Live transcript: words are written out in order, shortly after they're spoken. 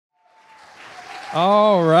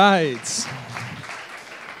All right.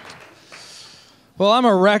 Well, I'm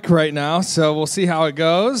a wreck right now, so we'll see how it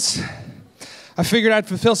goes. I figured I'd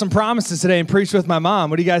fulfill some promises today and preach with my mom.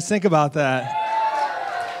 What do you guys think about that?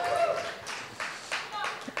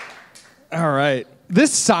 All right.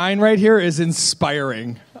 This sign right here is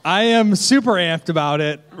inspiring. I am super amped about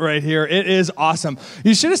it right here. It is awesome.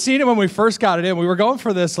 You should have seen it when we first got it in. We were going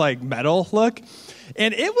for this like metal look,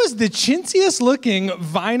 and it was the chintziest looking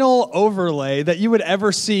vinyl overlay that you would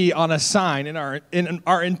ever see on a sign in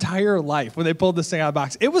our entire life when they pulled this thing out of the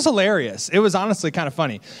box. It was hilarious. It was honestly kind of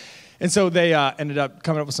funny. And so they ended up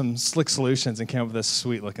coming up with some slick solutions and came up with this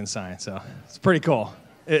sweet looking sign. So it's pretty cool.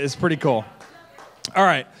 It's pretty cool. All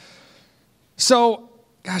right. So,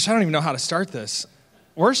 gosh, I don't even know how to start this.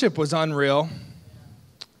 Worship was unreal.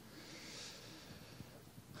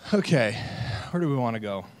 Okay, where do we want to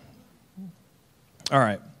go? All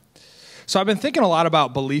right. So I've been thinking a lot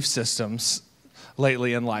about belief systems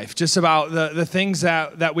lately in life, just about the things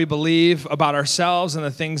that we believe about ourselves and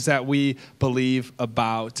the things that we believe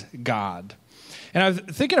about God. And I'm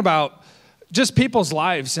thinking about just people's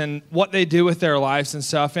lives and what they do with their lives and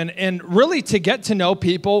stuff. And really to get to know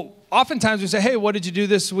people, oftentimes we say, hey, what did you do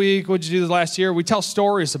this week? What did you do the last year? We tell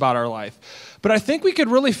stories about our life. But I think we could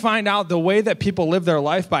really find out the way that people live their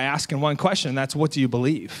life by asking one question, and that's, what do you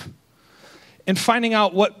believe? And finding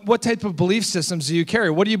out what type of belief systems do you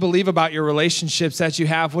carry? What do you believe about your relationships that you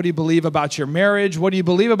have? What do you believe about your marriage? What do you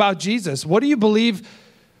believe about Jesus? What do you believe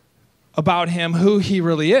about him, who he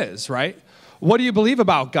really is, right? What do you believe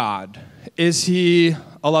about God? Is he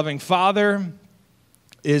a loving father?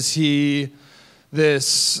 Is he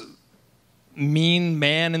this mean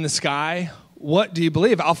man in the sky? What do you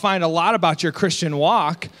believe? I'll find a lot about your Christian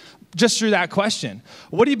walk just through that question.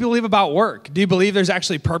 What do you believe about work? Do you believe there's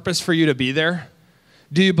actually purpose for you to be there?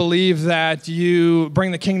 Do you believe that you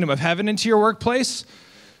bring the kingdom of heaven into your workplace?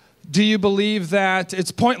 Do you believe that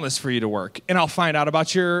it's pointless for you to work? And I'll find out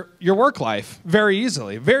about your work life very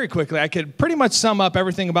easily, very quickly. I could pretty much sum up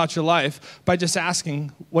everything about your life by just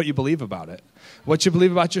asking what you believe about it. What you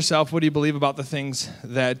believe about yourself, what do you believe about the things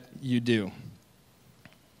that you do?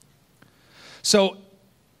 So,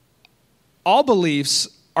 all beliefs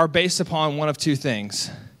are based upon one of two things.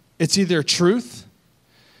 It's either truth,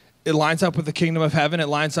 it lines up with the kingdom of heaven, it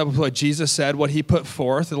lines up with what Jesus said, what he put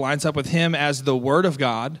forth, it lines up with him as the word of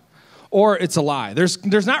God, or it's a lie.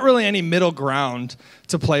 There's not really any middle ground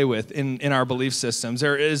to play with in our belief systems.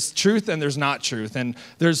 There is truth and there's not truth, and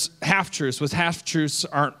there's half-truths, which half-truths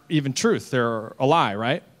aren't even truth. They're a lie,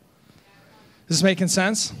 right? Is this making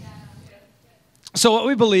sense? So what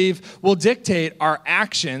we believe will dictate our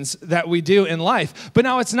actions that we do in life. But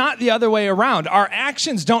now it's not the other way around. Our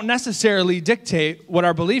actions don't necessarily dictate what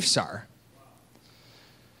our beliefs are.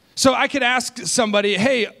 So I could ask somebody,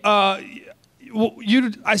 hey,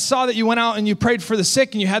 I saw that you went out and you prayed for the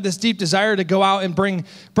sick and you had this deep desire to go out and bring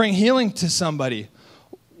healing to somebody.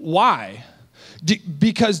 Why?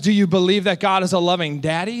 Because do you believe that God is a loving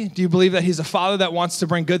daddy? Do you believe that he's a father that wants to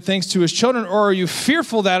bring good things to his children? Or are you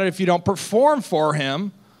fearful that if you don't perform for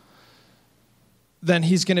him, then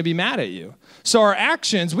he's going to be mad at you? So our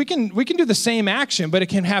actions, we can do the same action, but it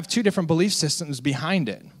can have two different belief systems behind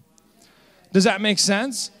it. Does that make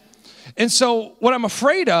sense? And so what I'm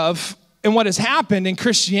afraid of and what has happened in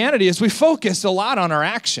Christianity is we focus a lot on our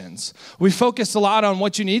actions. We focus a lot on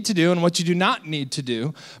what you need to do and what you do not need to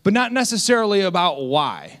do, but not necessarily about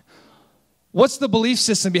why. What's the belief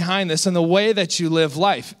system behind this and the way that you live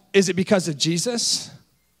life? Is it because of Jesus?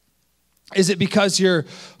 Is it because you're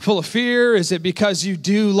full of fear? Is it because you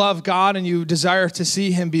do love God and you desire to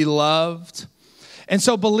see him be loved? And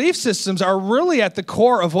so belief systems are really at the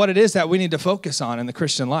core of what it is that we need to focus on in the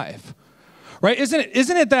Christian life. Right?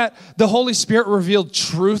 Isn't it that the Holy Spirit revealed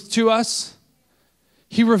truth to us?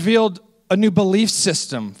 He revealed a new belief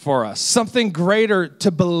system for us, something greater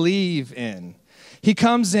to believe in. He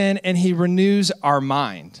comes in and he renews our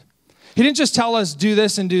mind. He didn't just tell us do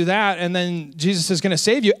this and do that and then Jesus is going to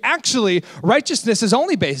save you. Actually, righteousness is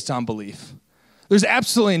only based on belief. There's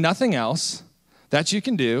absolutely nothing else that you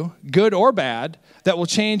can do, good or bad, that will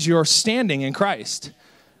change your standing in Christ.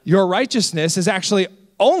 Your righteousness is actually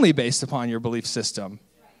only based upon your belief system.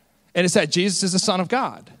 And it's that Jesus is the Son of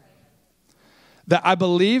God. That I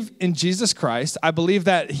believe in Jesus Christ. I believe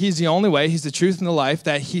that he's the only way, he's the truth and the life,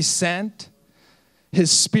 that he sent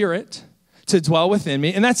his Spirit to dwell within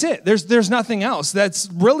me. And that's it. There's nothing else. That's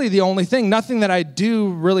really the only thing. Nothing that I do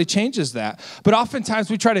really changes that. But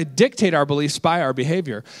oftentimes we try to dictate our beliefs by our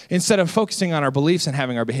behavior instead of focusing on our beliefs and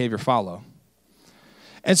having our behavior follow.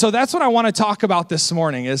 And so that's what I want to talk about this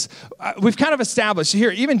morning is we've kind of established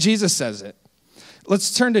here, even Jesus says it.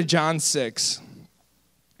 Let's turn to John 6.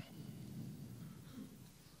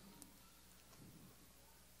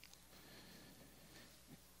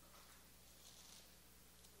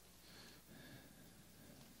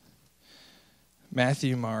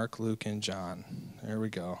 Matthew, Mark, Luke, and John. There we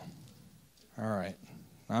go. All right.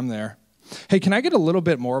 I'm there. Hey, can I get a little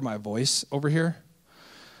bit more of my voice over here?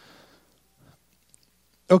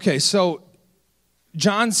 Okay, so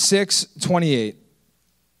John 6:28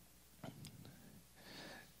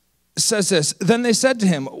 says this. Then they said to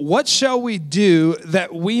him, "What shall we do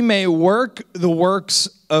that we may work the works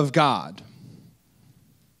of God?"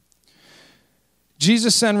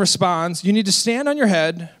 Jesus then responds, "You need to stand on your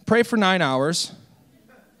head, pray for 9 hours."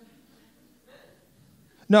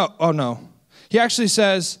 No. He actually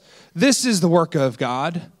says, "This is the work of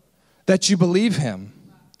God, that you believe him,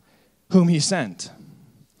 whom he sent."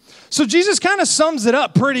 So Jesus kind of sums it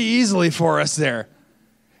up pretty easily for us there.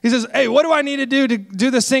 He says, hey, what do I need to do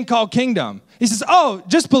this thing called kingdom? He says,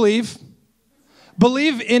 just believe.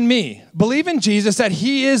 Believe in me. Believe in Jesus, that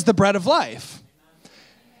he is the bread of life.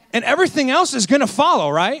 And everything else is going to follow,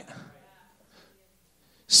 right?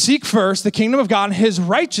 Seek first the kingdom of God and his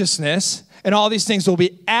righteousness, and all these things will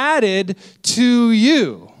be added to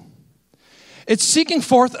you. It's seeking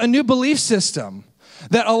forth a new belief system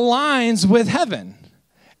that aligns with heaven.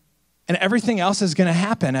 And everything else is going to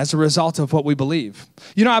happen as a result of what we believe.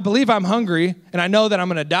 You know, I believe I'm hungry, and I know that I'm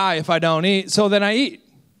going to die if I don't eat, so then I eat.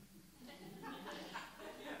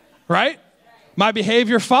 Right? My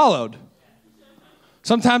behavior followed.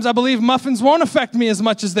 Sometimes I believe muffins won't affect me as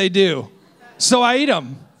much as they do, so I eat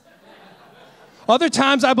them. Other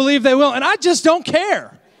times I believe they will, and I just don't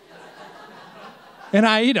care. And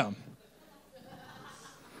I eat them.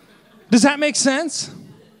 Does that make sense?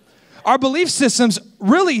 Our belief systems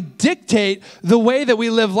really dictate the way that we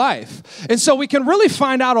live life. And so we can really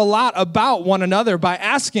find out a lot about one another by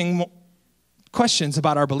asking questions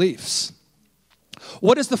about our beliefs.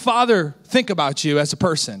 What does the Father think about you as a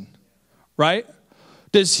person, right?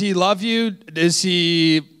 Does he love you? Is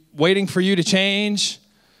he waiting for you to change?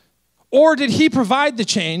 Or did he provide the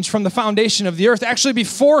change from the foundation of the earth actually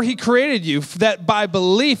before he created you, that by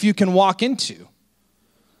belief you can walk into?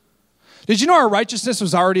 Did you know our righteousness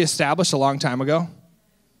was already established a long time ago?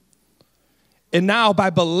 And now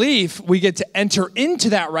by belief, we get to enter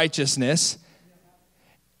into that righteousness,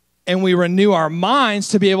 and we renew our minds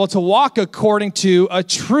to be able to walk according to a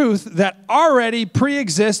truth that already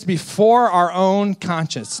pre-exists before our own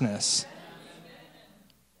consciousness.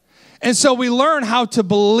 And so we learn how to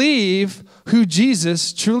believe who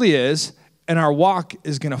Jesus truly is, and our walk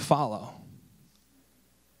is going to follow.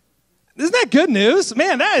 Isn't that good news?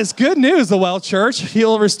 Man, that is good news, the Well Church.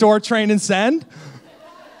 Heal, restore, train, and send.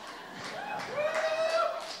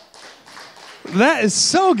 That is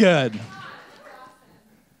so good.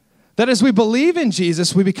 That as we believe in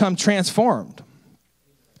Jesus, we become transformed.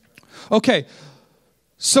 Okay,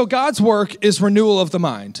 so God's work is renewal of the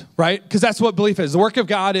mind, right? Because that's what belief is. The work of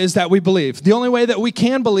God is that we believe. The only way that we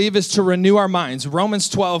can believe is to renew our minds. Romans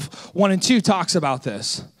 12:1-2 talks about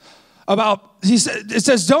this. It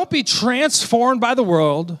says, don't be transformed by the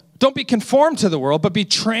world. Don't be conformed to the world, but be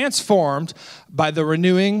transformed by the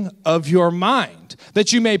renewing of your mind,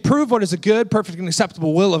 that you may prove what is a good, perfect, and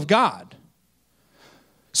acceptable will of God.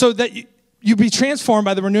 So that you be transformed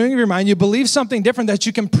by the renewing of your mind. You believe something different, that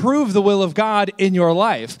you can prove the will of God in your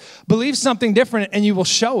life. Believe something different, and you will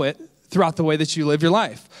show it throughout the way that you live your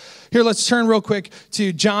life. Here, let's turn real quick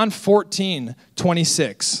to John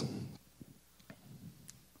 14:26.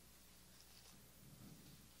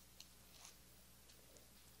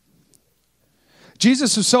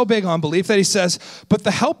 Jesus is so big on belief that he says, but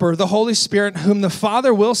the Helper, the Holy Spirit, whom the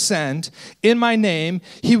Father will send in my name,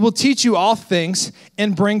 he will teach you all things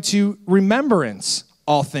and bring to remembrance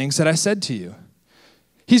all things that I said to you.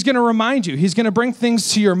 He's going to remind you. He's going to bring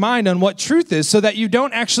things to your mind on what truth is so that you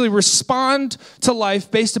don't actually respond to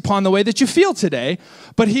life based upon the way that you feel today,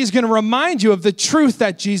 but he's going to remind you of the truth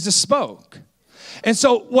that Jesus spoke. And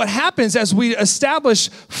so what happens as we establish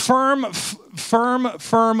firm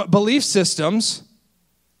belief systems,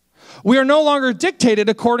 we are no longer dictated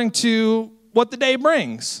according to what the day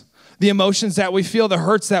brings, the emotions that we feel, the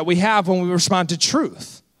hurts that we have when we respond to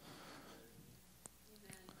truth.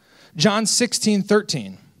 John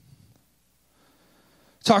 16:13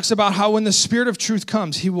 talks about how when the Spirit of truth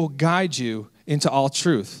comes, he will guide you into all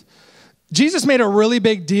truth. Jesus made a really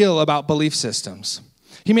big deal about belief systems.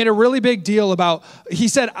 He made a really big deal he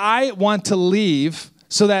said, I want to leave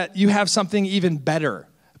so that you have something even better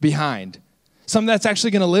behind. Something that's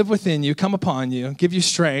actually going to live within you, come upon you, give you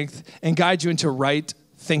strength, and guide you into right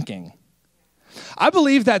thinking. I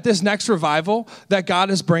believe that this next revival that God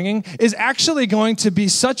is bringing is actually going to be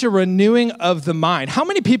such a renewing of the mind. How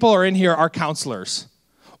many people are in here are counselors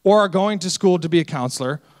or are going to school to be a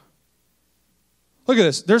counselor? Look at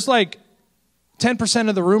this. There's like 10%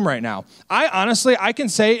 of the room right now. I can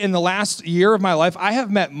say in the last year of my life, I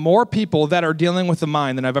have met more people that are dealing with the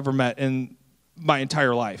mind than I've ever met in my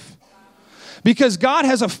entire life. Because God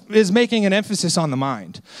is making an emphasis on the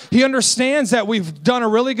mind. He understands that we've done a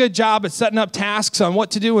really good job at setting up tasks on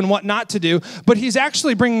what to do and what not to do, but he's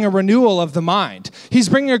actually bringing a renewal of the mind. He's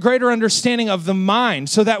bringing a greater understanding of the mind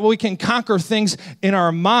so that we can conquer things in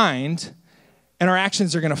our mind and our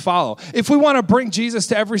actions are going to follow. If we want to bring Jesus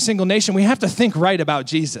to every single nation, we have to think right about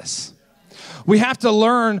Jesus. We have to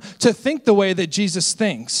learn to think the way that Jesus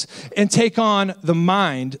thinks and take on the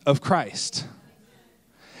mind of Christ.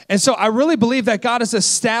 And so I really believe that God is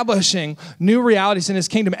establishing new realities in his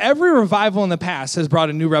kingdom. Every revival in the past has brought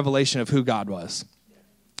a new revelation of who God was.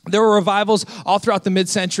 There were revivals all throughout the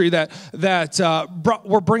mid-century that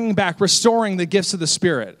were bringing back, restoring the gifts of the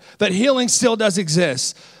Spirit, that healing still does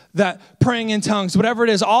exist, that praying in tongues, whatever it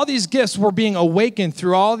is, all these gifts were being awakened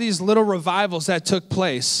through all these little revivals that took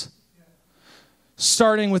place,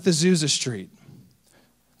 starting with Azusa Street.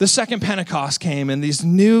 The second Pentecost came, and these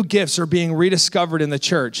new gifts are being rediscovered in the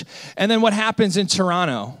church. And then what happens in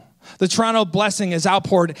Toronto? The Toronto blessing is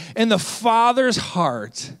outpoured, and the Father's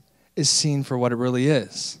heart is seen for what it really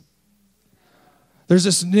is. There's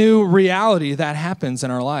this new reality that happens in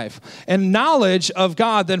our life. And knowledge of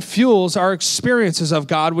God then fuels our experiences of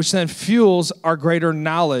God, which then fuels our greater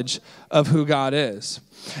knowledge of who God is.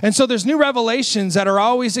 And so there's new revelations that are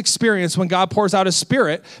always experienced when God pours out his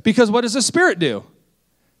Spirit, because what does the Spirit do?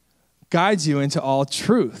 Guides you into all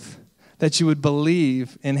truth, that you would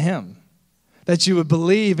believe in him, that you would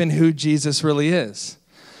believe in who Jesus really is.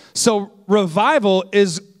 So revival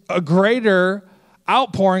is a greater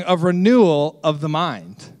outpouring of renewal of the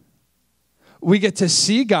mind. We get to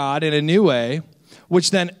see God in a new way,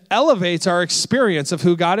 which then elevates our experience of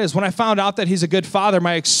who God is. When I found out that he's a good father,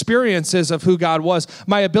 my experiences of who God was,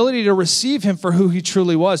 my ability to receive him for who he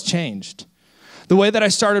truly was changed. The way that I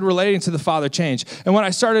started relating to the Father changed. And when I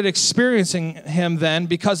started experiencing him then,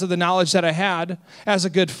 because of the knowledge that I had as a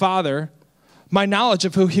good father, my knowledge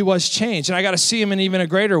of who he was changed. And I got to see him in even a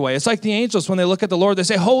greater way. It's like the angels, when they look at the Lord, they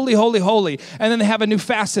say, holy, holy, holy. And then they have a new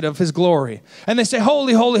facet of his glory. And they say,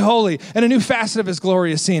 holy, holy, holy. And a new facet of his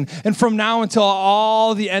glory is seen. And from now until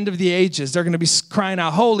all the end of the ages, they're going to be crying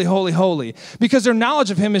out, holy, holy, holy. Because their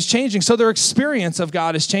knowledge of him is changing. So their experience of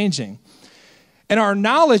God is changing. And our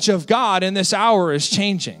knowledge of God in this hour is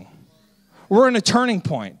changing. We're in a turning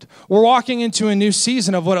point. We're walking into a new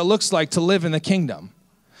season of what it looks like to live in the kingdom.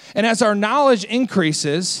 And as our knowledge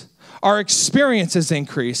increases, our experiences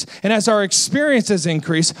increase. And as our experiences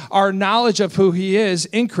increase, our knowledge of who he is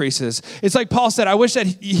increases. It's like Paul said, I wish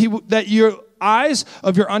that your eyes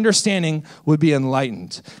of your understanding would be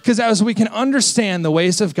enlightened. Because as we can understand the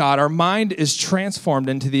ways of God, our mind is transformed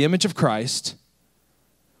into the image of Christ.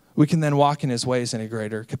 We can then walk in his ways in a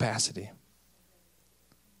greater capacity.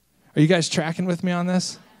 Are you guys tracking with me on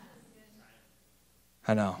this?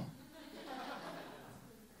 I know.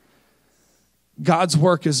 God's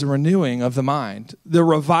work is the renewing of the mind. The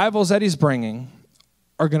revivals that he's bringing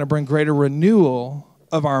are going to bring greater renewal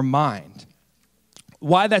of our mind.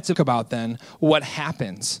 Why that's about then, what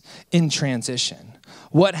happens in transition?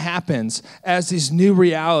 What happens as these new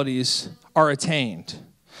realities are attained?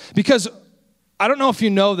 Because I don't know if you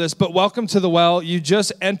know this, but welcome to the well. You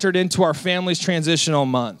just entered into our family's transitional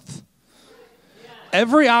month.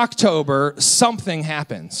 Every October, something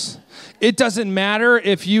happens. It doesn't matter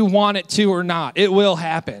if you want it to or not. It will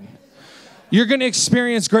happen. You're going to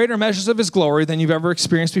experience greater measures of his glory than you've ever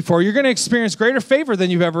experienced before. You're going to experience greater favor than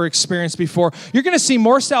you've ever experienced before. You're going to see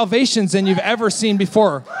more salvations than you've ever seen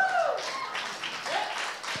before.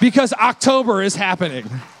 Because October is happening.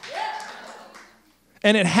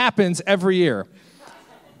 And it happens every year.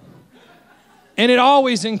 And it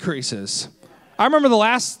always increases. I remember the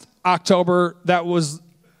last October that was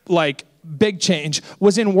like big change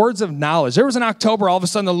was in words of knowledge. There was an October, all of a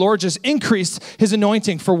sudden the Lord just increased his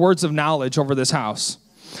anointing for words of knowledge over this house.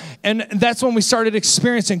 And that's when we started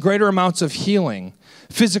experiencing greater amounts of healing,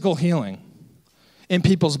 physical healing in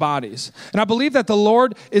people's bodies. And I believe that the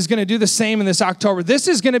Lord is going to do the same in this October. This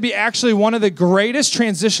is going to be actually one of the greatest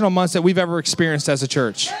transitional months that we've ever experienced as a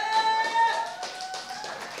church.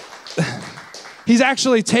 He's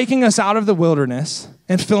actually taking us out of the wilderness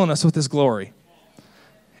and filling us with his glory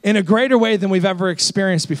in a greater way than we've ever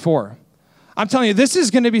experienced before. I'm telling you, this is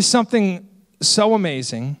going to be something so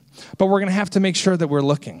amazing, but we're going to have to make sure that we're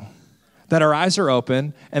looking, that our eyes are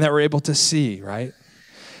open, and that we're able to see, right?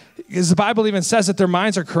 Because the Bible even says that their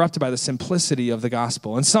minds are corrupted by the simplicity of the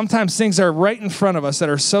gospel. And sometimes things are right in front of us that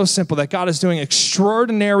are so simple that God is doing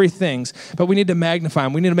extraordinary things, but we need to magnify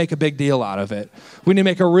them. We need to make a big deal out of it. We need to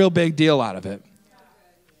make a real big deal out of it.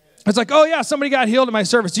 It's like, oh yeah, somebody got healed in my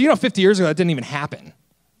service. Do you know 50 years ago that didn't even happen?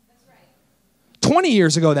 20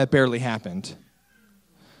 years ago that barely happened.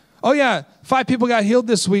 Oh yeah, 5 people got healed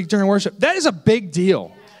this week during worship. That is a big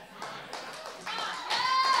deal.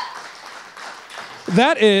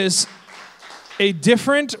 That is a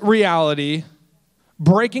different reality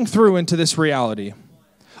breaking through into this reality.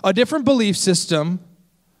 A different belief system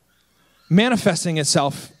manifesting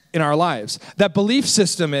itself in our lives. That belief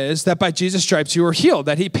system is that by Jesus' stripes you were healed,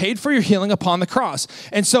 that he paid for your healing upon the cross.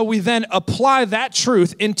 And so we then apply that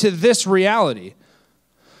truth into this reality.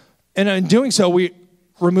 And in doing so, we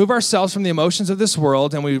remove ourselves from the emotions of this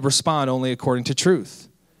world and we respond only according to truth.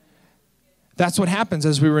 That's what happens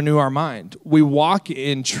as we renew our mind. We walk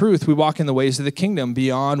in truth. We walk in the ways of the kingdom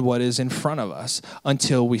beyond what is in front of us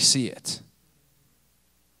until we see it.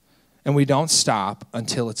 And we don't stop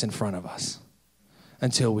until it's in front of us,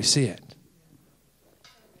 until we see it.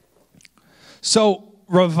 So,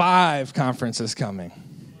 Revive Conference is coming.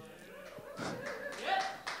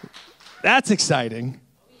 That's exciting.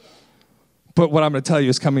 But what I'm going to tell you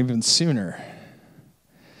is coming even sooner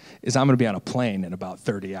is I'm going to be on a plane in about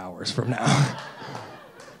 30 hours from now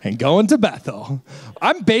and going to Bethel.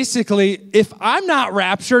 I'm basically, if I'm not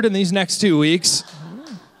raptured in these next 2 weeks,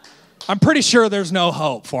 I'm pretty sure there's no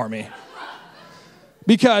hope for me.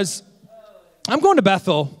 Because I'm going to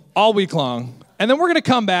Bethel all week long, and then we're going to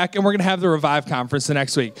come back and we're going to have the Revive Conference the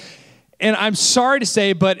next week. And I'm sorry to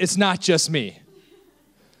say, but it's not just me.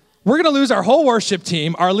 We're going to lose our whole worship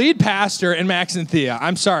team, our lead pastor, and Max and Thea.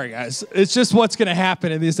 I'm sorry, guys. It's just what's going to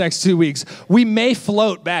happen in these next 2 weeks. We may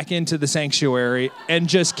float back into the sanctuary and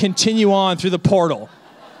just continue on through the portal.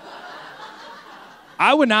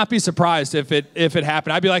 I would not be surprised if it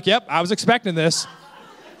happened. I'd be like, yep, I was expecting this.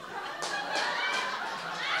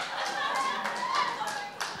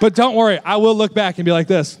 But don't worry, I will look back and be like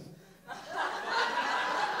this.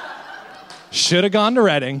 Should have gone to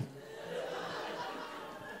Reading.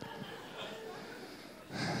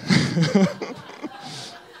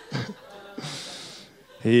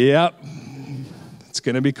 Yep. It's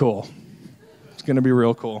going to be cool. It's going to be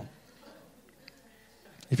real cool.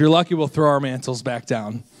 If you're lucky, we'll throw our mantles back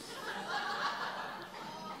down.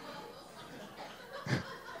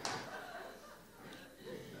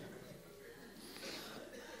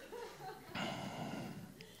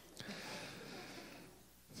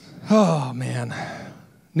 Oh, man.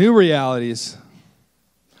 New realities.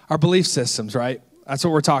 Our belief systems, right? That's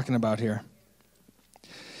what we're talking about here.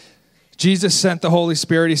 Jesus sent the Holy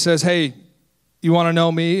Spirit. He says, hey, you want to know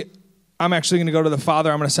me? I'm actually going to go to the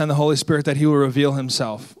Father. I'm going to send the Holy Spirit that he will reveal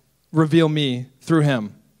himself, reveal me through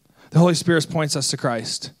him. The Holy Spirit points us to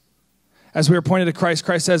Christ. As we are pointed to Christ,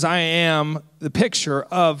 Christ says, I am the picture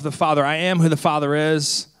of the Father. I am who the Father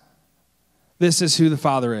is. This is who the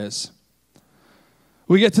Father is.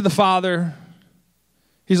 We get to the Father.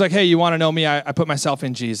 He's like, hey, you want to know me? I put myself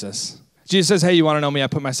in Jesus. Jesus says, hey, you want to know me? I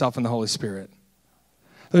put myself in the Holy Spirit.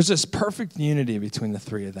 There's this perfect unity between the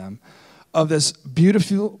three of them, of this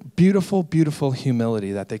beautiful, beautiful, beautiful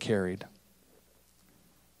humility that they carried.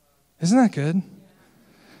 Isn't that good?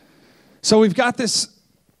 So we've got this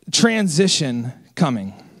transition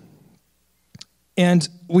coming, and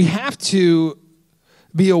we have to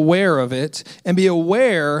be aware of it and be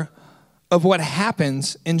aware of what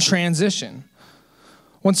happens in transition.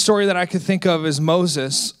 One story that I could think of is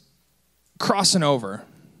Moses crossing over.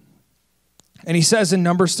 And he says in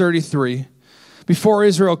Numbers 33, before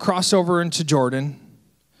Israel crossed over into Jordan,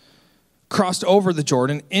 crossed over the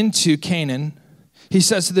Jordan into Canaan, he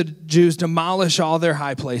says to the Jews, demolish all their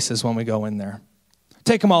high places when we go in there.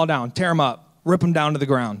 Take them all down, tear them up, rip them down to the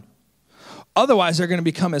ground. Otherwise, they're going to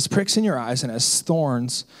become as pricks in your eyes and as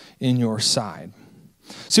thorns in your side.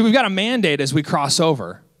 See, we've got a mandate as we cross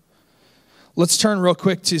over. Let's turn real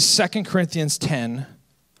quick to 2 Corinthians 10,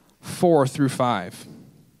 4 through 5.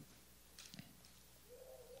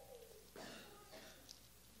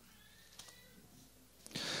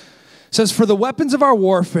 It says, for the weapons of our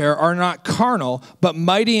warfare are not carnal, but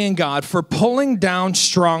mighty in God for pulling down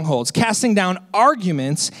strongholds, casting down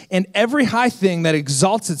arguments and every high thing that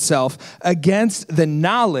exalts itself against the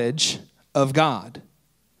knowledge of God,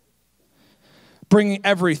 bringing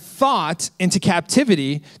every thought into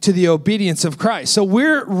captivity to the obedience of Christ. So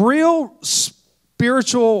we're real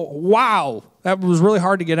spiritual, wow, that was really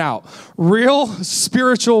hard to get out. Real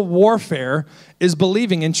spiritual warfare is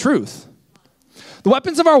believing in truth. The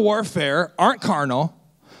weapons of our warfare aren't carnal,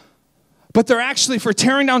 but they're actually for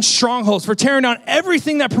tearing down strongholds, for tearing down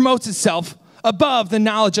everything that promotes itself above the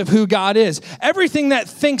knowledge of who God is. Everything that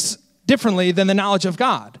thinks differently than the knowledge of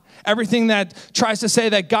God. everything that tries to say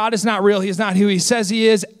that God is not real, he is not who he says he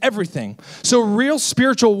is, everything. So real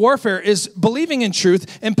spiritual warfare is believing in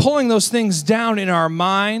truth and pulling those things down in our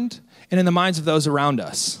mind and in the minds of those around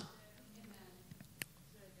us.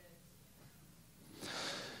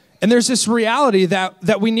 And there's this reality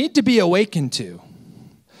that we need to be awakened to.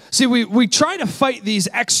 See, we try to fight these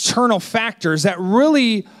external factors that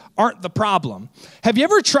really aren't the problem. Have you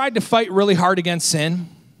ever tried to fight really hard against sin?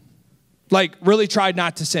 Like, really tried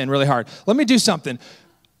not to sin really hard. Let me do something.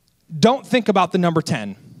 Don't think about the number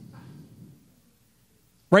 10.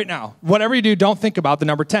 Right now. Whatever you do, don't think about the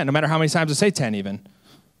number 10, no matter how many times I say 10 even.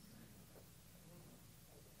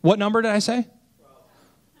 What number did I say?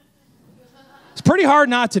 It's pretty hard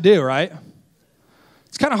not to do, right?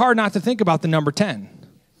 It's kind of hard not to think about the number 10.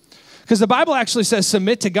 Because the Bible actually says,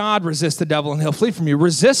 submit to God, resist the devil, and he'll flee from you.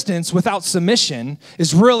 Resistance without submission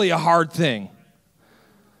is really a hard thing.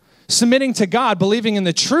 Submitting to God, believing in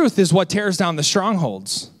the truth, is what tears down the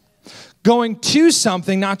strongholds. Going to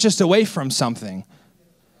something, not just away from something.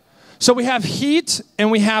 So we have heat and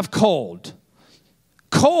we have cold.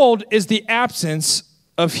 Cold is the absence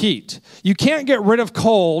of heat. You can't get rid of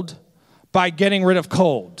cold by getting rid of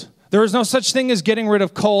cold. There is no such thing as getting rid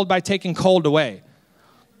of cold by taking cold away.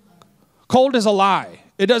 Cold is a lie.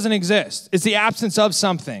 It doesn't exist. It's the absence of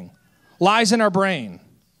something. Lies in our brain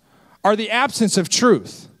are the absence of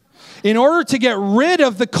truth. In order to get rid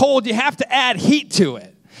of the cold, you have to add heat to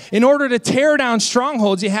it. In order to tear down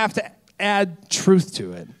strongholds, you have to add truth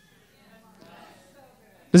to it.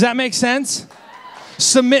 Does that make sense?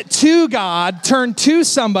 Submit to God, turn to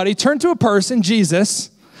somebody, turn to a person, Jesus,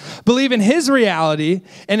 believe in his reality,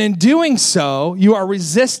 and in doing so, you are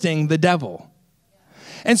resisting the devil.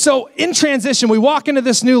 And so in transition, we walk into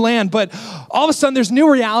this new land, but all of a sudden there's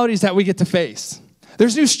new realities that we get to face.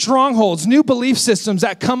 There's new strongholds, new belief systems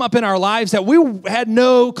that come up in our lives that we had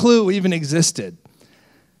no clue even existed.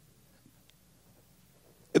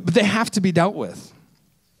 But they have to be dealt with.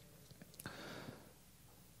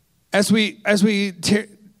 As we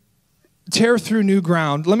tear through new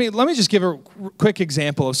ground, let me just give a quick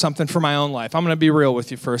example of something from my own life. I'm going to be real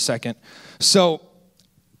with you for a second. So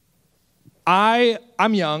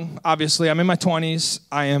I'm young, obviously. I'm in my 20s.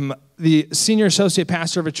 I am the senior associate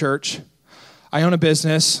pastor of a church. I own a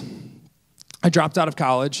business. I dropped out of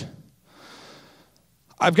college.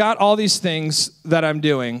 I've got all these things that I'm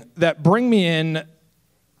doing that bring me in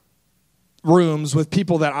rooms with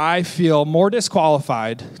people that I feel more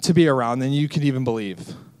disqualified to be around than you could even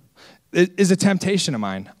believe. It is a temptation of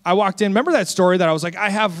mine. I walked in. Remember that story that I was like, I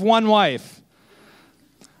have one wife.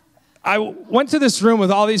 I went to this room with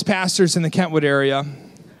all these pastors in the Kentwood area,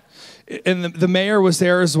 and the mayor was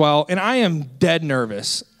there as well, and I am dead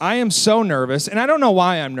nervous. I am so nervous, and I don't know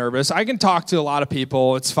why I'm nervous. I can talk to a lot of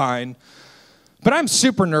people. It's fine. But I'm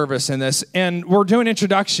super nervous in this, and we're doing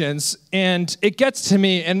introductions, and it gets to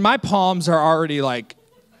me, and my palms are already like,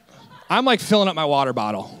 I'm like filling up my water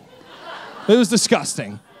bottle. It was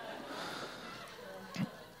disgusting.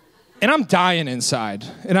 And I'm dying inside,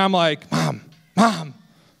 and I'm like, Mom,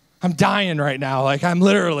 I'm dying right now. Like, I'm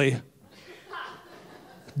literally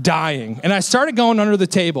dying. And I started going under the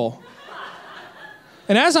table.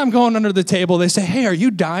 And as I'm going under the table, they say, hey, are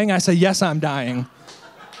you dying? I say, yes, I'm dying.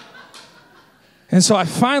 And so I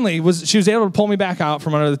finally she was able to pull me back out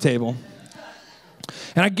from under the table.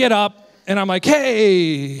 And I get up, and I'm like,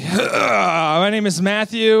 hey, my name is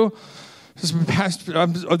Matthew. This is pastor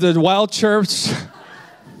of the Wild Church.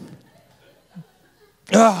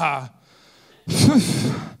 And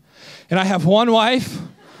I have one wife.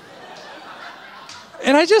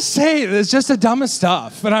 And I just say it's just the dumbest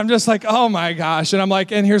stuff. And I'm just like, oh my gosh. And I'm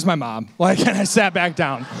like, and here's my mom. Like, and I sat back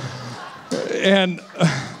down. And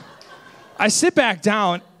I sit back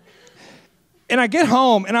down, and I get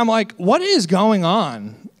home, and I'm like, what is going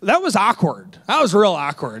on? That was awkward. That was real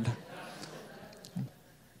awkward.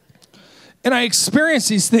 And I experience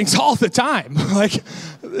these things all the time. Like,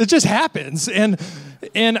 it just happens. And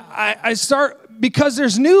I start, because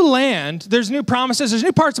there's new land, there's new promises, there's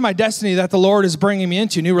new parts of my destiny that the Lord is bringing me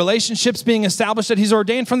into, new relationships being established that he's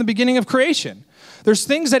ordained from the beginning of creation. There's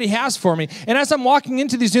things that he has for me. And as I'm walking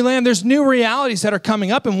into these new land, there's new realities that are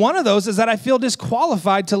coming up. And one of those is that I feel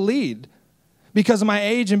disqualified to lead because of my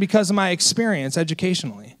age and because of my experience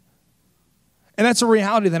educationally. And that's a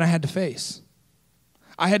reality that I had to face.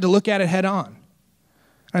 I had to look at it head on.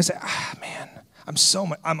 And I say, man,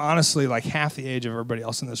 I'm honestly like half the age of everybody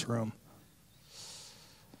else in this room.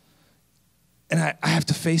 And I have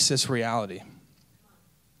to face this reality.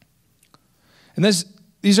 And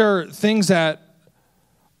these are things that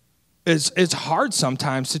it's hard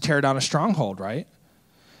sometimes to tear down a stronghold, right?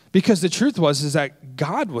 Because the truth is that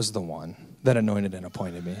God was the one that anointed and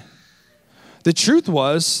appointed me. The truth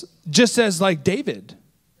was, just as like David,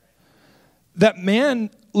 that man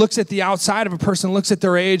looks at the outside of a person, looks at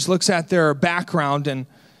their age, looks at their background,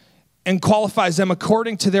 and qualifies them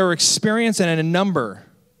according to their experience and a number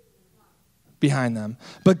behind them.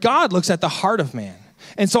 But God looks at the heart of man.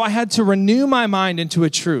 And so I had to renew my mind into a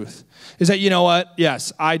truth. Is that, you know what?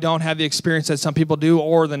 Yes, I don't have the experience that some people do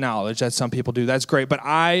or the knowledge that some people do. That's great. But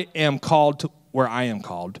I am called to where I am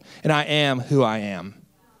called. And I am who I am.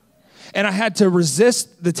 And I had to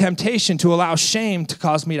resist the temptation to allow shame to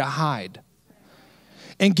cause me to hide.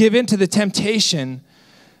 And give in to the temptation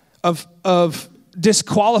of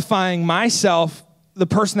disqualifying myself, the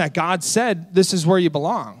person that God said, this is where you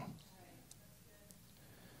belong.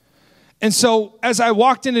 And so as I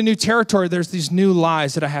walked into new territory, there's these new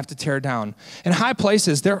lies that I have to tear down. And high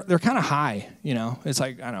places, they're kind of high, you know. It's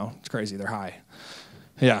like, I know, it's crazy, they're high.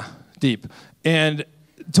 Yeah, deep. And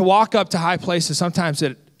to walk up to high places, sometimes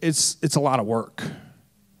it's a lot of work.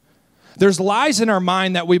 There's lies in our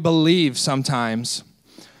mind that we believe sometimes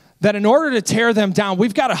that in order to tear them down,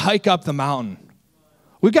 we've got to hike up the mountain.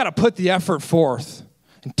 We've got to put the effort forth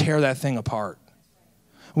and tear that thing apart.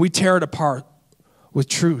 We tear it apart with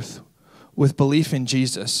truth, with belief in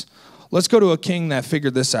Jesus. Let's go to a king that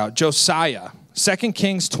figured this out. Josiah, 2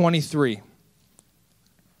 Kings 23.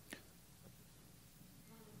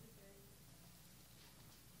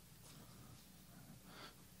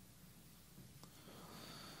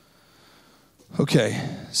 Okay,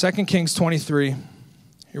 2 Kings 23.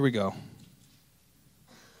 Here we go.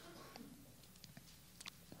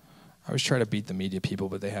 I always try to beat the media people,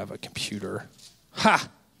 but they have a computer. Ha!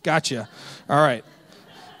 Gotcha. All right.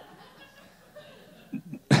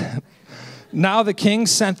 Now the king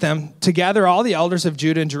sent them to gather all the elders of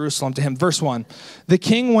Judah and Jerusalem to him. Verse 1. The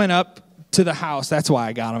king went up to the house. That's why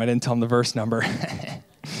I got him. I didn't tell him the verse number.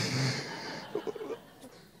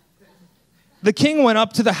 The king went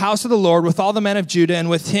up to the house of the Lord with all the men of Judah,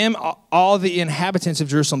 and with him all the inhabitants of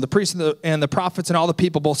Jerusalem, the priests and the prophets and all the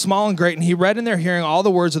people, both small and great. And he read in their hearing all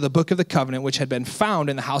the words of the book of the covenant, which had been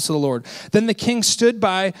found in the house of the Lord. Then the king stood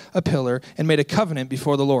by a pillar and made a covenant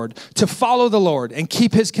before the Lord to follow the Lord and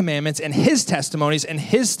keep his commandments and his testimonies and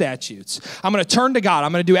his statutes. I'm going to turn to God.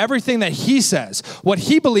 I'm going to do everything that he says. What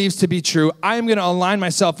he believes to be true, I am going to align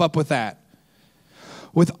myself up with that.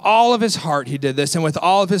 With all of his heart he did this, and with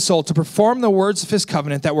all of his soul, to perform the words of his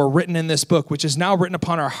covenant that were written in this book, which is now written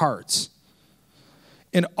upon our hearts.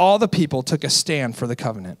 And all the people took a stand for the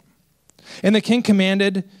covenant. And the king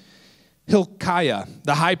commanded Hilkiah,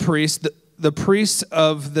 the high priest, the priests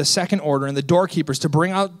of the second order, and the doorkeepers to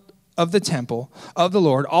bring out of the temple of the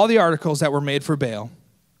Lord all the articles that were made for Baal,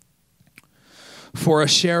 for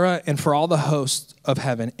Asherah, and for all the hosts of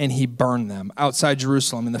heaven, and he burned them outside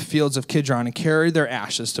Jerusalem in the fields of Kidron and carried their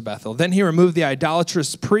ashes to Bethel. Then he removed the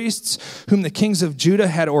idolatrous priests whom the kings of Judah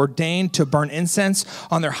had ordained to burn incense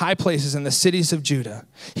on their high places in the cities of Judah.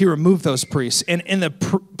 He removed those priests, and in the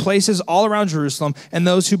places all around Jerusalem, and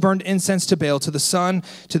those who burned incense to Baal, to the sun,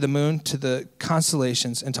 to the moon, to the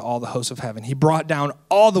constellations, and to all the hosts of heaven. He brought down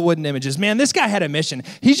all the wooden images. Man, this guy had a mission.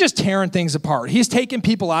 He's just tearing things apart. He's taking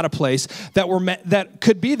people out of place that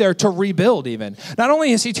could be there to rebuild even. Not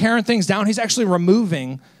only is he tearing things down, he's actually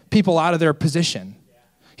removing people out of their position.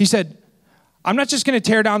 He said, I'm not just going to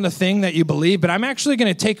tear down the thing that you believe, but I'm actually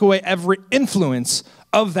going to take away every influence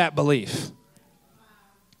of that belief.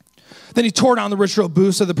 Then he tore down the ritual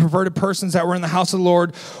booths of the perverted persons that were in the house of the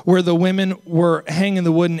Lord, where the women were hanging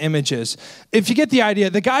the wooden images. If you get the idea,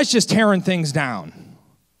 the guy's just tearing things down.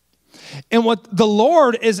 And what the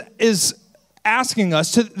Lord is asking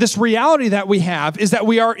us, to this reality that we have, is that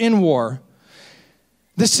we are in war.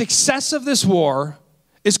 The success of this war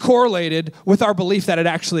is correlated with our belief that it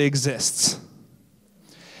actually exists.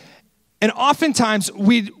 And oftentimes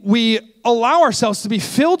we allow ourselves to be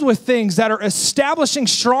filled with things that are establishing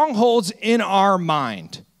strongholds in our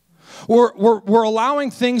mind. We're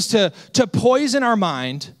allowing things to poison our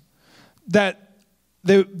mind, that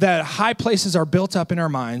high places are built up in our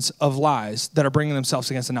minds of lies that are bringing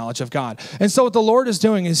themselves against the knowledge of God. And so what the Lord is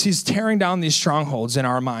doing is he's tearing down these strongholds in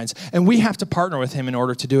our minds, and we have to partner with him in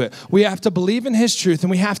order to do it. We have to believe in his truth,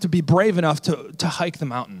 and we have to be brave enough to hike the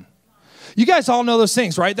mountain. You guys all know those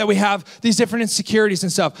things, right? That we have these different insecurities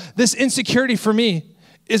and stuff. This insecurity for me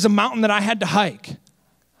is a mountain that I had to hike.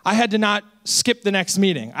 I had to not skip the next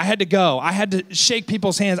meeting. I had to go. I had to shake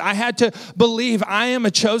people's hands. I had to believe I am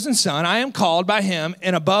a chosen son. I am called by him,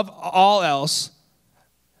 and above all else,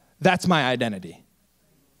 that's my identity.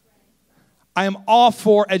 I am all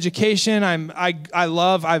for education.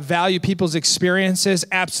 I value people's experiences,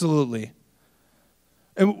 absolutely.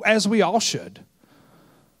 and as we all should.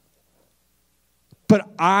 But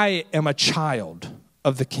I am a child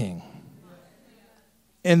of the King.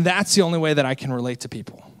 And that's the only way that I can relate to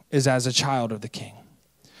people, is as a child of the King.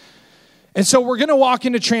 And so we're going to walk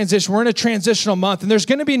into transition. We're in a transitional month, and there's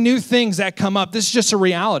going to be new things that come up. This is just a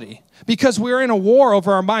reality, because we're in a war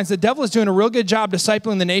over our minds. The devil is doing a real good job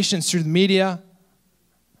discipling the nations through the media,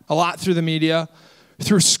 a lot through the media,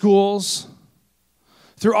 through schools,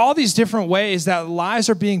 through all these different ways that lies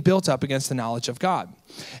are being built up against the knowledge of God.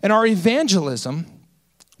 And our evangelism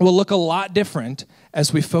will look a lot different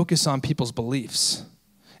as we focus on people's beliefs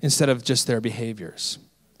instead of just their behaviors.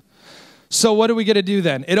 So what do we get to do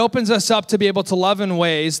then? It opens us up to be able to love in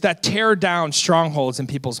ways that tear down strongholds in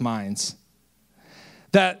people's minds.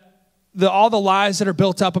 That all the lies that are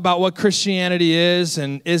built up about what Christianity is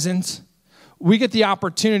and isn't, we get the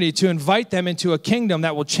opportunity to invite them into a kingdom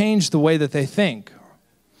that will change the way that they think.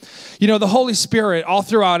 You know, the Holy Spirit, all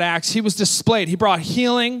throughout Acts, he was displayed. He brought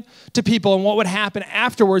healing to people, and what would happen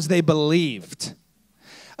afterwards, they believed.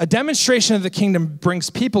 A demonstration of the kingdom brings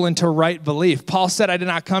people into right belief. Paul said, I did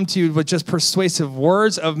not come to you with just persuasive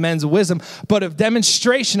words of men's wisdom, but of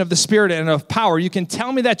demonstration of the Spirit and of power. You can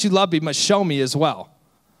tell me that you love me, but show me as well.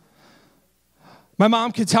 My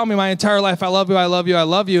mom could tell me my entire life, I love you, I love you, I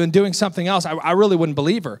love you, and doing something else, I really wouldn't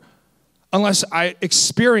believe her unless I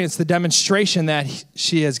experience the demonstration that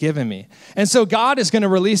she has given me. And so God is going to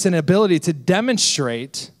release an ability to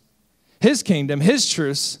demonstrate his kingdom, his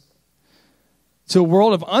truths, to a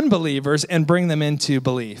world of unbelievers and bring them into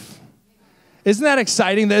belief. Isn't that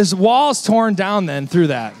exciting? There's walls torn down then through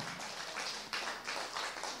that.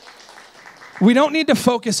 We don't need to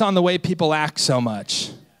focus on the way people act so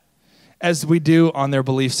much as we do on their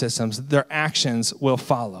belief systems. Their actions will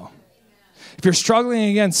follow. If you're struggling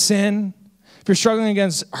against sin, if you're struggling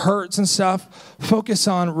against hurts and stuff, focus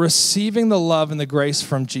on receiving the love and the grace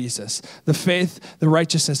from Jesus, the faith, the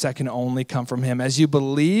righteousness that can only come from him. As you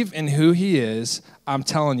believe in who he is, I'm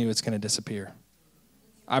telling you it's going to disappear.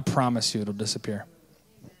 I promise you it'll disappear.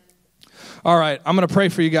 All right, I'm going to pray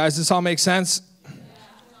for you guys. Does this all make sense?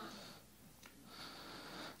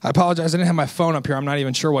 I apologize. I didn't have my phone up here. I'm not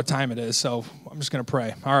even sure what time it is, so I'm just going to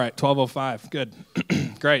pray. All right, 12:05. Good.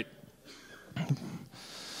 Great.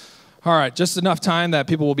 All right, just enough time that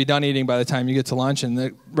people will be done eating by the time you get to lunch, and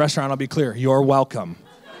the restaurant will be clear. You're welcome.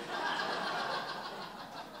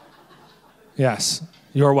 Yes,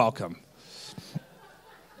 you're welcome.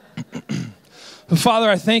 Father,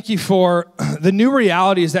 I thank you for the new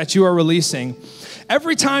realities that you are releasing.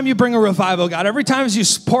 Every time you bring a revival, God, every time as you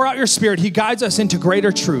pour out your Spirit, he guides us into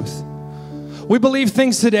greater truth. We believe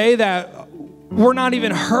things today that were not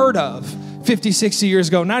even heard of 50, 60 years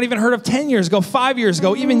ago, not even heard of 10 years ago, 5 years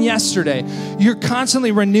ago, even yesterday. You're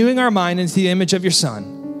constantly renewing our mind into the image of your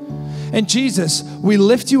Son. And Jesus, we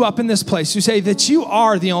lift you up in this place. You say that you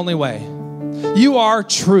are the only way. You are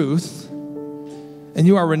truth, and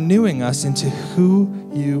you are renewing us into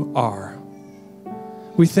who you are.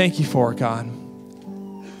 We thank you for it, God.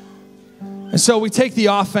 And so we take the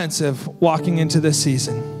offensive walking into this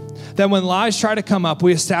season, that when lies try to come up,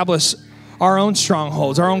 we establish our own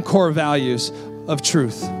strongholds, our own core values of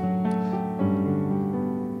truth.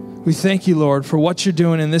 We thank you, Lord, for what you're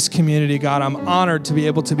doing in this community, God. I'm honored to be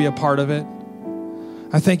able to be a part of it.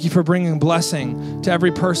 I thank you for bringing blessing to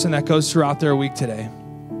every person that goes throughout their week today.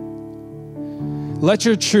 Let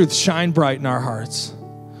your truth shine bright in our hearts,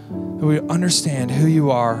 and we understand who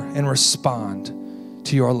you are and respond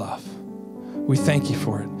to your love. We thank you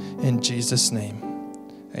for it. In Jesus' name,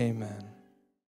 amen.